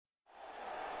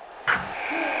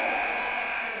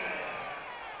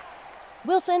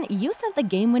Wilson, you sent the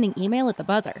game-winning email at the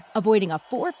buzzer, avoiding a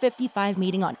 4:55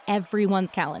 meeting on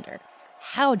everyone's calendar.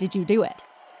 How did you do it?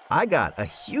 I got a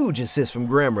huge assist from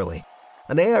Grammarly,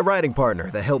 an AI writing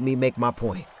partner that helped me make my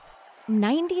point.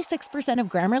 96% of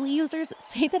Grammarly users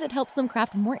say that it helps them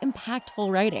craft more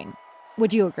impactful writing.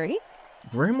 Would you agree?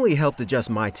 Grammarly helped adjust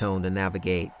my tone to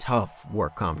navigate tough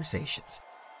work conversations.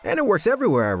 And it works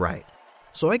everywhere I write,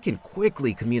 so I can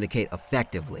quickly communicate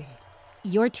effectively.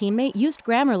 Your teammate used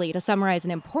Grammarly to summarize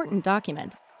an important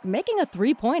document, making a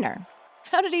 3-pointer.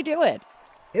 How did he do it?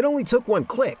 It only took one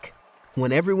click.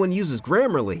 When everyone uses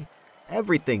Grammarly,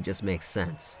 everything just makes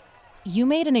sense. You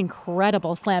made an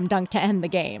incredible slam dunk to end the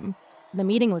game. The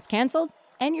meeting was canceled,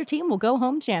 and your team will go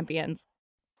home champions.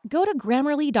 Go to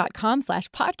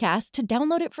Grammarly.com/podcast to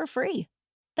download it for free.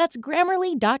 That's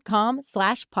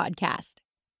Grammarly.com/podcast.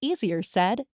 Easier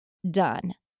said,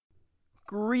 done.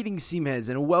 Greetings, Seamheads,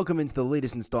 and welcome into the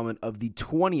latest installment of the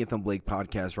 20th on Blake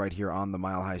podcast right here on the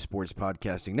Mile High Sports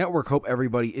Podcasting Network. Hope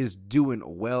everybody is doing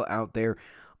well out there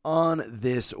on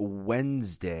this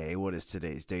Wednesday. What is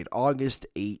today's date? August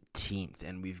 18th,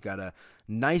 and we've got a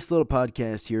nice little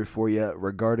podcast here for you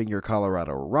regarding your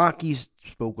Colorado Rockies.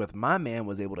 Spoke with my man,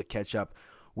 was able to catch up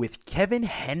with Kevin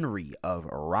Henry of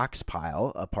Rocks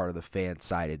Pile, a part of the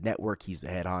Fan-Sided Network. He's the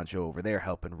head honcho over there,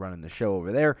 helping running the show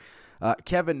over there.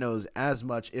 Kevin knows as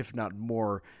much, if not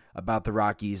more, about the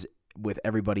Rockies with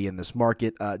everybody in this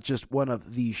market. Just one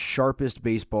of the sharpest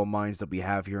baseball minds that we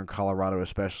have here in Colorado,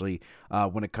 especially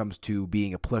when it comes to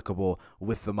being applicable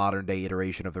with the modern-day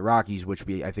iteration of the Rockies, which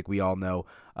I think we all know,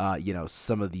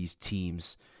 some of these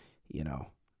teams,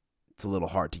 it's a little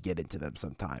hard to get into them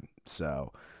sometime.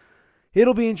 So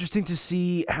it'll be interesting to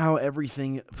see how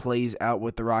everything plays out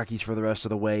with the Rockies for the rest of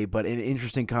the way, but an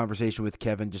interesting conversation with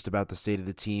Kevin just about the state of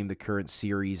the team, the current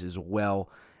series as well,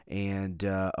 and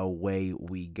away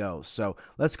we go. So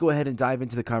let's go ahead and dive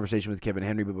into the conversation with Kevin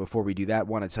Henry, but before we do that, I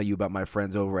want to tell you about my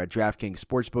friends over at DraftKings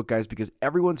Sportsbook, guys, because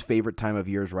everyone's favorite time of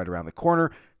year is right around the corner,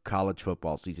 college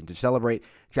football season. To celebrate,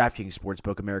 DraftKings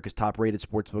Sportsbook, America's top-rated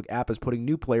sportsbook app, is putting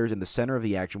new players in the center of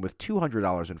the action with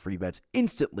 $200 in free bets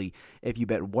instantly if you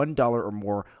bet $1 or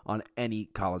more on any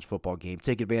college football game.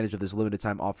 Take advantage of this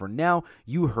limited-time offer now.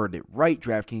 You heard it right.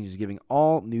 DraftKings is giving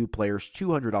all new players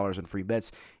 $200 in free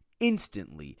bets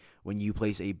instantly when you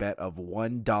place a bet of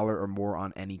 $1 or more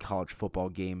on any college football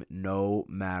game, no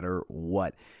matter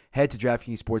what. Head to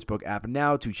DraftKings Sportsbook app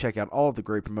now to check out all of the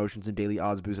great promotions and daily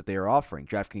odds boosts that they are offering.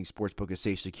 DraftKings Sportsbook is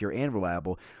safe, secure, and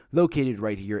reliable, located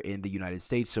right here in the United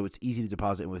States, so it's easy to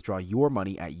deposit and withdraw your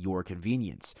money at your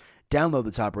convenience. Download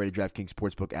the top-rated DraftKings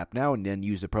Sportsbook app now and then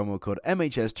use the promo code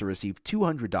MHS to receive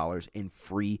 $200 in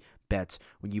free bets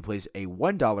when you place a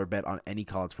 $1 bet on any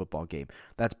college football game.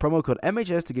 That's promo code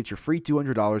MHS to get your free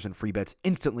 $200 in free bets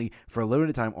instantly for a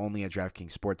limited time only at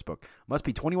DraftKings Sportsbook. Must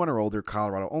be 21 or older,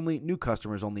 Colorado only, new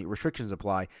customers only, restrictions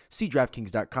apply. See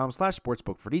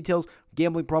DraftKings.com/sportsbook for details.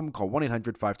 Gambling problem, call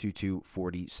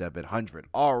 1-800-522-4700.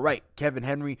 All right, Kevin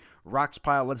Henry, Rocks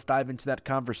Pile, let's dive into that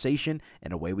conversation,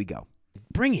 and away we go.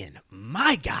 Bring in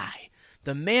my guy,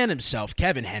 the man himself,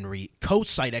 Kevin Henry,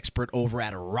 co-site expert over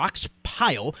at Rocks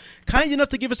Pile, kind enough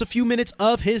to give us a few minutes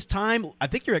of his time. I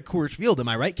think you're at Coors Field, am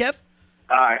I right, Kev?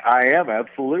 I am,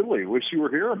 absolutely. Wish you were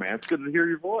here, man. It's good to hear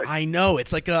your voice. I know.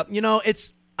 It's like I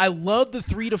love the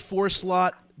 3 to 4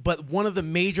 slot, but one of the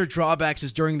major drawbacks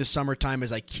is during the summertime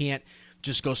is I can't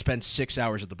just go spend 6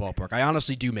 hours at the ballpark. I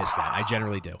honestly do miss that. I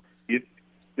generally do.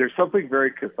 There's something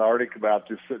very cathartic about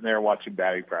just sitting there watching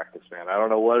batting practice, man. I don't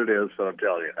know what it is, but I'm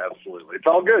telling you, absolutely. It's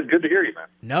all good. Good to hear you, man.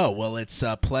 No, well, it's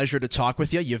a pleasure to talk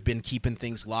with you. You've been keeping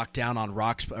things locked down on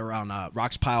Rocks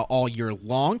Pile all year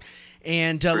long.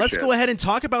 And let's go ahead and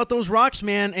talk about those Rocks,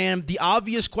 man. And the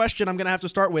obvious question I'm going to have to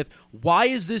start with, why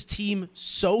is this team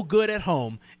so good at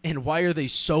home, and why are they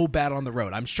so bad on the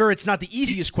road? I'm sure it's not the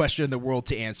easiest question in the world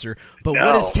to answer, but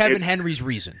what is Kevin Henry's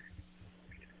reason?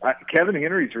 Kevin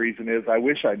Henry's reason is I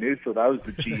wish I knew so that I was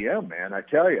the GM, man. I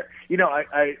tell you.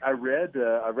 I read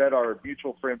our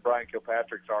mutual friend Brian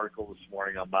Kilpatrick's article this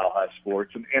morning on Mile High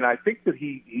Sports, and I think that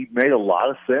he made a lot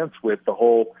of sense with the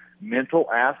whole mental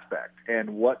aspect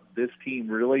and what this team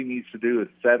really needs to do is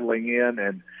settling in.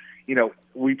 And,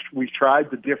 we've tried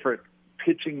the different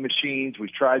pitching machines.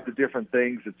 We've tried the different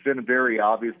things. It's been very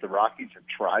obvious the Rockies have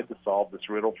tried to solve this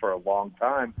riddle for a long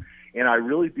time. And I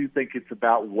really do think it's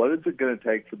about what is it going to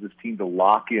take for this team to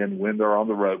lock in when they're on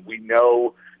the road. We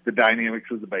know the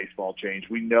dynamics of the baseball change.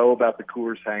 We know about the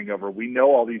Coors hangover. We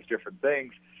know all these different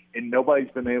things, and nobody's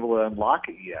been able to unlock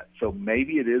it yet. So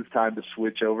maybe it is time to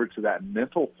switch over to that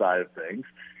mental side of things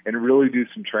and really do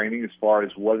some training as far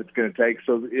as what it's going to take.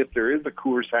 So if there is a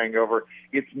Coors hangover,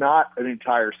 it's not an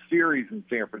entire series in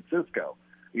San Francisco,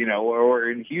 or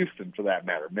in Houston for that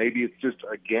matter. Maybe it's just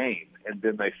a game, and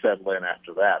then they settle in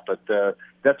after that. But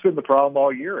that's been the problem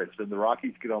all year. It's been the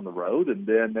Rockies get on the road, and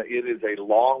then it is a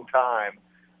long time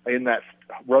in that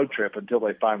road trip until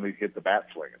they finally hit the bat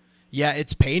swinging. Yeah,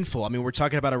 it's painful. I mean, we're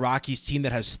talking about a Rockies team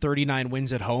that has 39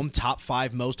 wins at home, top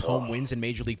 5 most home wins in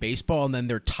Major League Baseball, and then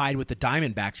they're tied with the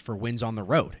Diamondbacks for wins on the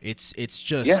road. It's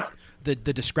just the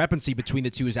discrepancy between the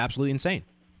two is absolutely insane.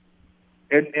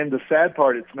 And the sad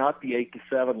part, it's not the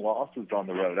 8-7 losses on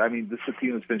the road. I mean, this is a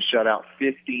team that's been shut out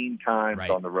 15 times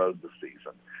on the road this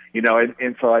season.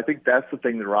 And so I think that's the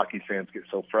thing that Rockies fans get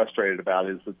so frustrated about,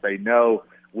 is that they know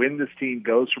when this team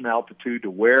goes from altitude to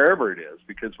wherever it is,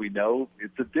 because we know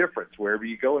it's a difference wherever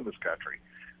you go in this country,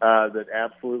 that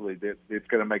absolutely it's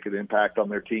going to make an impact on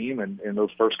their team, and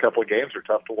those first couple of games are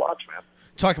tough to watch, man.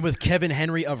 Talking with Kevin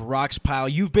Henry of Rocks Pile.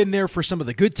 You've been there for some of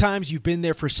the good times. You've been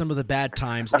there for some of the bad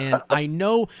times. And I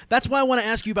know that's why I want to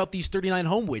ask you about these 39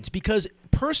 home wins, because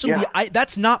personally,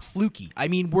 that's not fluky. I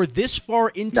mean, we're this far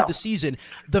into the season.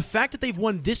 The fact that they've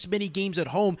won this many games at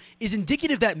home is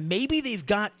indicative that maybe they've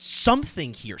got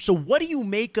something here. So what do you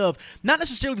make of not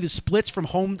necessarily the splits from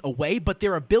home away, but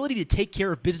their ability to take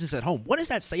care of business at home? What does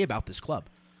that say about this club?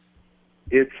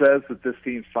 It says that this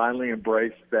team's finally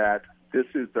embraced that this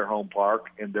is their home park,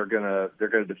 and they're gonna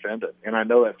defend it. And I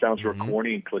know that sounds real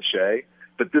corny and cliche,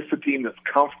 but this is a team that's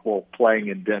comfortable playing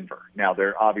in Denver. Now,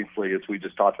 they're obviously, as we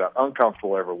just talked about,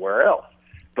 uncomfortable everywhere else.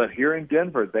 But here in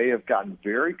Denver, they have gotten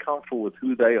very comfortable with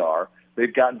who they are.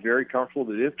 They've gotten very comfortable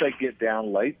that if they get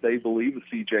down late, they believe that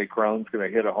C.J. Cron's going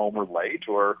to hit a homer late,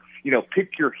 or,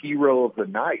 pick your hero of the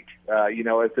night, as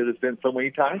it has been so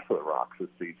many times for the Rocks this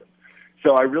season.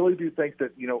 So I really do think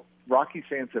that, Rockies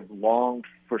fans have longed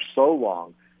for so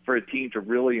long for a team to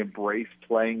really embrace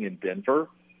playing in Denver.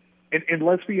 And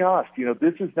let's be honest,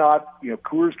 this is not,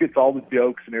 Coors gets all the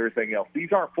jokes and everything else.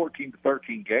 These aren't 14 to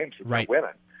 13 games that they're winning.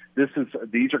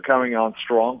 These are coming on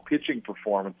strong pitching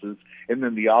performances, and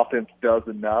then the offense does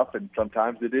enough, and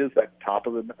sometimes it is that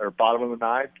bottom of the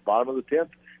ninth, bottom of the 10th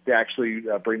to actually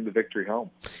bring the victory home.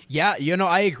 Yeah,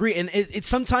 I agree. And it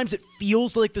sometimes it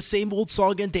feels like the same old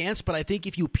song and dance, but I think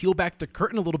if you peel back the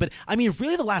curtain a little bit, I mean,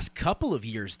 really the last couple of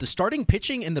years, the starting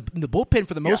pitching and the bullpen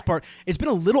for the most part, it's been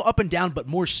a little up and down, but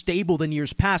more stable than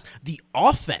years past. The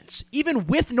offense, even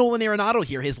with Nolan Arenado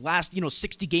here, his last,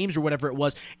 60 games or whatever it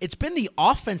was, it's been the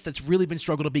offense that's really been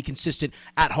struggling to be consistent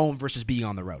at home versus being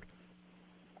on the road.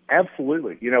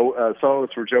 Absolutely. Some of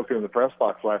us were joking in the press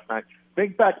box last night.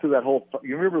 Think back to that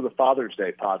you remember the Father's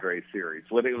Day Padres series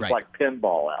when it was like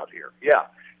pinball out here. Yeah,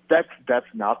 that's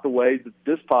not the way that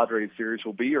this Padres series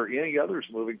will be, or any others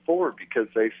moving forward, because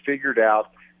they figured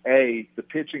out, A, the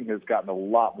pitching has gotten a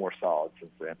lot more solid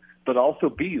since then, but also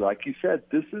B, like you said,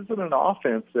 this isn't an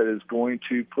offense that is going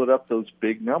to put up those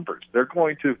big numbers. They're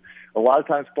going to a lot of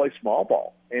times play small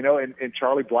ball, and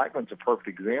Charlie Blackmon's a perfect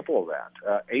example of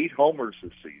that. 8 homers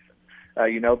this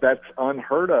season. That's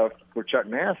unheard of for Chuck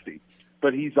Nasty.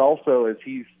 But he's also, as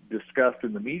he's discussed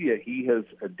in the media, he has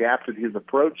adapted his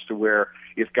approach to where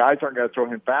if guys aren't going to throw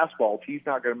him fastballs, he's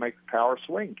not going to make the power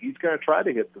swing. He's going to try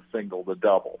to hit the single, the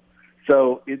double.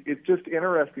 So it's just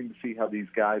interesting to see how these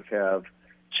guys have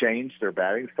changed their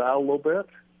batting style a little bit.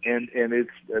 And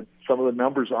it's some of the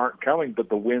numbers aren't coming, but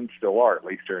the wins still are, at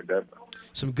least here in Denver.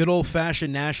 Some good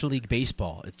old-fashioned National League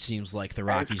baseball, it seems like the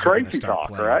Rockies are going to start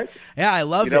playing. Right? Yeah, I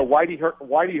love it.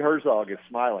 Whitey Herzog is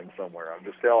smiling somewhere. I'm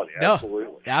just telling you.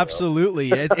 No,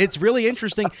 absolutely. It's really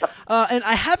interesting. And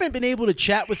I haven't been able to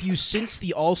chat with you since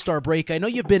the All-Star break. I know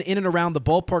you've been in and around the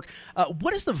ballpark.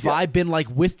 What has the vibe been like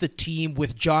with the team,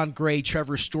 with John Gray,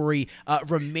 Trevor Story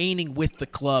remaining with the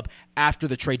club after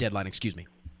the trade deadline? Excuse me.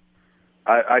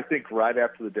 I think right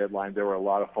after the deadline, there were a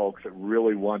lot of folks that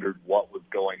really wondered what was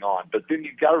going on. But then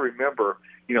you've got to remember,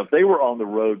 they were on the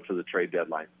road for the trade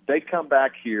deadline. They come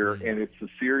back here, and it's a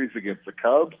series against the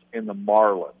Cubs and the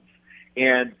Marlins.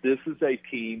 And this is a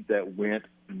team that went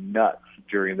nuts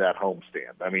during that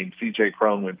homestand. I mean, C.J.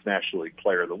 Cron wins National League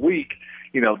Player of the Week.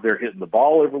 They're hitting the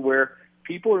ball everywhere.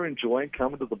 People are enjoying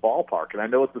coming to the ballpark. And I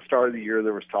know at the start of the year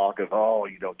there was talk of,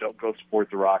 don't go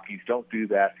support the Rockies, don't do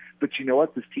that. But you know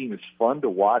what? This team is fun to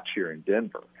watch here in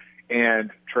Denver. And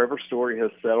Trevor Story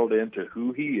has settled into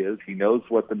who he is. He knows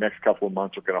what the next couple of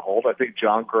months are going to hold. I think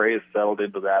John Gray has settled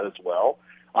into that as well.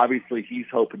 Obviously, he's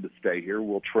hoping to stay here.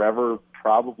 Will Trevor?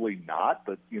 Probably not,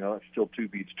 but, it's still to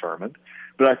be determined.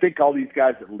 But I think all these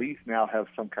guys at least now have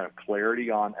some kind of clarity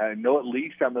on, I know at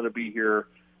least I'm going to be here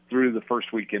through the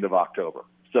first weekend of October.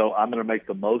 So I'm going to make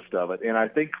the most of it. And I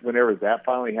think whenever that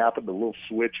finally happened, a little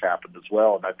switch happened as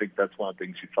well. And I think that's one of the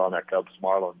things you saw in that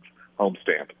Cubs-Marlins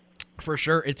homestand. For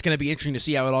sure. It's going to be interesting to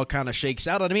see how it all kind of shakes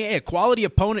out. I mean, a quality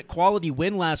opponent, quality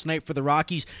win last night for the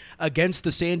Rockies against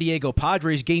the San Diego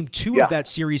Padres. Game 2 of that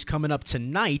series coming up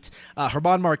tonight.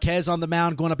 German Marquez on the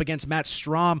mound going up against Matt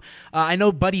Strahm. I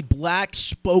know Buddy Black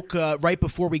spoke right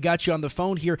before we got you on the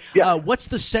phone here. Yeah. What's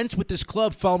the sense with this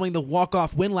club following the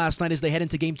walk-off win last night as they head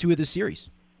into Game 2 of this series?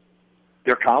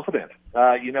 They're confident.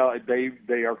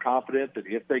 They are confident that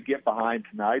if they get behind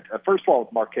tonight, first of all,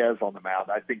 with Marquez on the mound,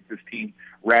 I think this team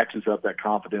ratchets up that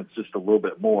confidence just a little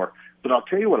bit more. But I'll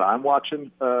tell you what I'm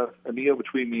watching, Anil,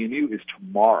 between me and you, is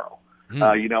tomorrow.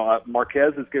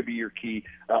 Marquez is going to be your key.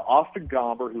 Austin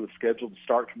Gomber, who is scheduled to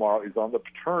start tomorrow, is on the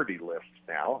paternity list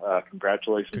now.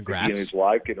 Congratulations to he and his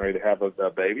wife getting ready to have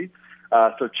a baby.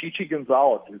 So Chichi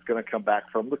Gonzalez is going to come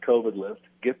back from the COVID list,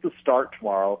 get the start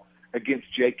tomorrow against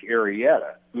Jake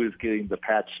Arrieta, who is getting the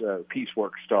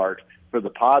piecework start for the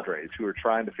Padres, who are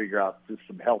trying to figure out just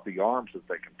some healthy arms that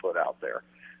they can put out there.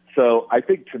 So I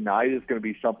think tonight is going to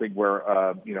be something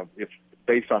where, if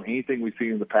based on anything we've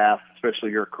seen in the past, especially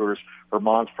here at Coors,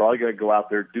 Vermont's probably going to go out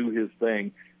there, do his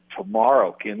thing.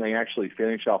 Tomorrow, can they actually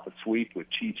finish off a sweep with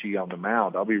Chi-Chi on the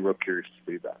mound? I'll be real curious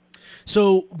to see that.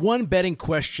 So one betting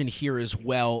question here as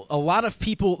well. A lot of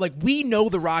people, we know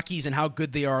the Rockies and how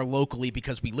good they are locally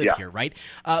because we live here, right?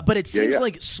 But it seems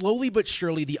like slowly but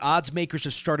surely the odds makers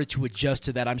have started to adjust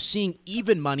to that. I'm seeing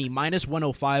even money, minus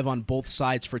 105 on both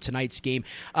sides for tonight's game.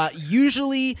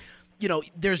 Usually,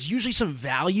 there's usually some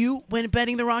value when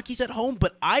betting the Rockies at home,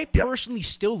 but I personally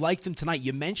still like them tonight.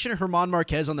 You mentioned German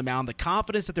Marquez on the mound, the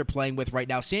confidence that they're playing with right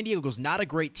now. San Diego's not a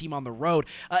great team on the road.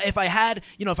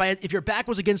 If your back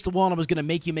was against the wall and I was going to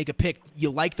make you make a pick,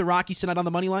 you like the Rockies tonight on the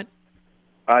money line?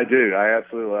 I do. I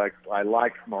absolutely like. I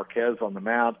like Marquez on the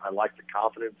mound. I like the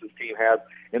confidence this team has.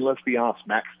 And let's be honest,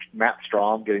 Matt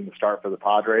Strahm getting the start for the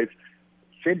Padres.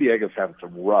 San Diego's having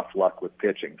some rough luck with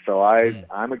pitching. So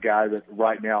I'm a guy that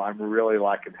right now I'm really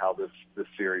liking how this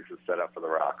series is set up for the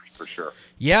Rocks, for sure.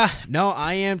 Yeah, no,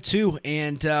 I am too.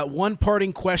 And one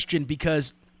parting question,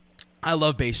 because I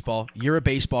love baseball. You're a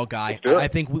baseball guy. I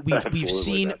think we've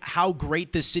seen how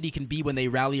great this city can be when they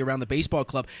rally around the baseball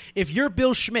club. If you're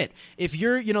Bill Schmidt, if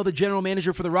you're the general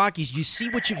manager for the Rockies, you see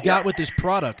what you've got with this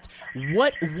product.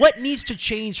 What needs to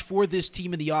change for this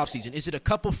team in the offseason? Is it a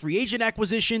couple free agent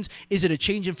acquisitions? Is it a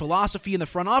change in philosophy in the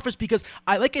front office? Because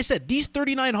like I said, these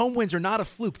 39 home wins are not a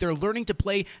fluke. They're learning to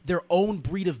play their own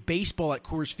breed of baseball at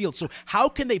Coors Field. So how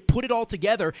can they put it all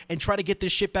together and try to get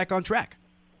this ship back on track?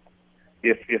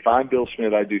 If I'm Bill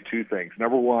Schmidt, I do two things.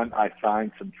 Number one, I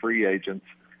sign some free agents,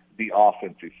 the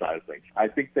offensive side of things. I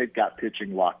think they've got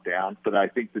pitching locked down, but I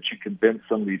think that you convince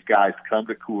some of these guys, come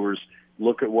to Coors,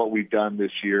 look at what we've done this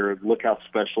year, look how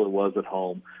special it was at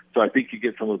home. So I think you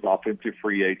get some of those offensive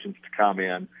free agents to come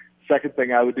in. Second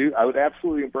thing I would do, I would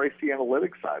absolutely embrace the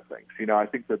analytics side of things. I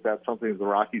think that that's something that the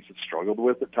Rockies have struggled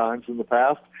with at times in the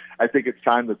past. I think it's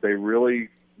time that they really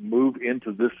move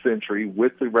into this century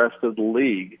with the rest of the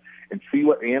league and see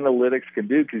what analytics can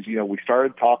do, because, we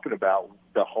started talking about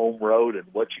the home road and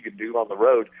what you can do on the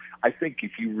road. I think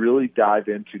if you really dive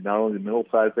into not only the mental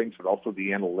side of things, but also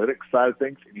the analytics side of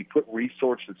things, and you put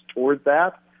resources toward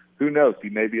that, who knows,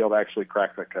 you may be able to actually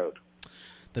crack that code.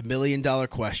 The $1 million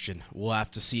question. We'll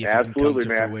have to see if it can come to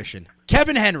fruition.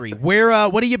 Kevin Henry,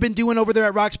 what have you been doing over there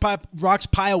at Rocks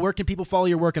Pile? Where can people follow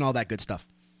your work and all that good stuff?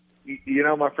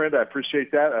 My friend, I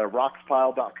appreciate that.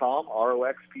 Roxpile.com,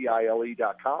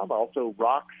 ROXPILE.com. Also,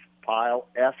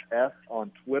 RoxPileFF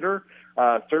on Twitter.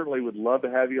 Certainly would love to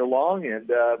have you along. And,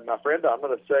 my friend, I'm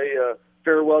going to say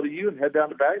farewell to you and head down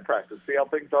to batting practice, see how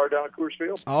things are down at Coors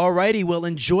Field. All righty. Well,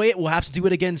 enjoy it. We'll have to do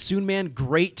it again soon, man.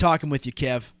 Great talking with you,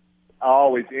 Kev.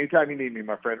 Always. Anytime you need me,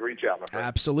 my friend, reach out, my friend.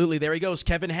 Absolutely. There he goes.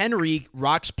 Kevin Henry,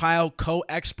 Rocks Pile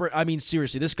co-expert. I mean,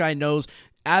 seriously, this guy knows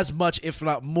as much, if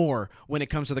not more, when it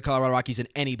comes to the Colorado Rockies than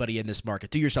anybody in this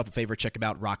market. Do yourself a favor. Check him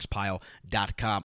out, roxpile.com.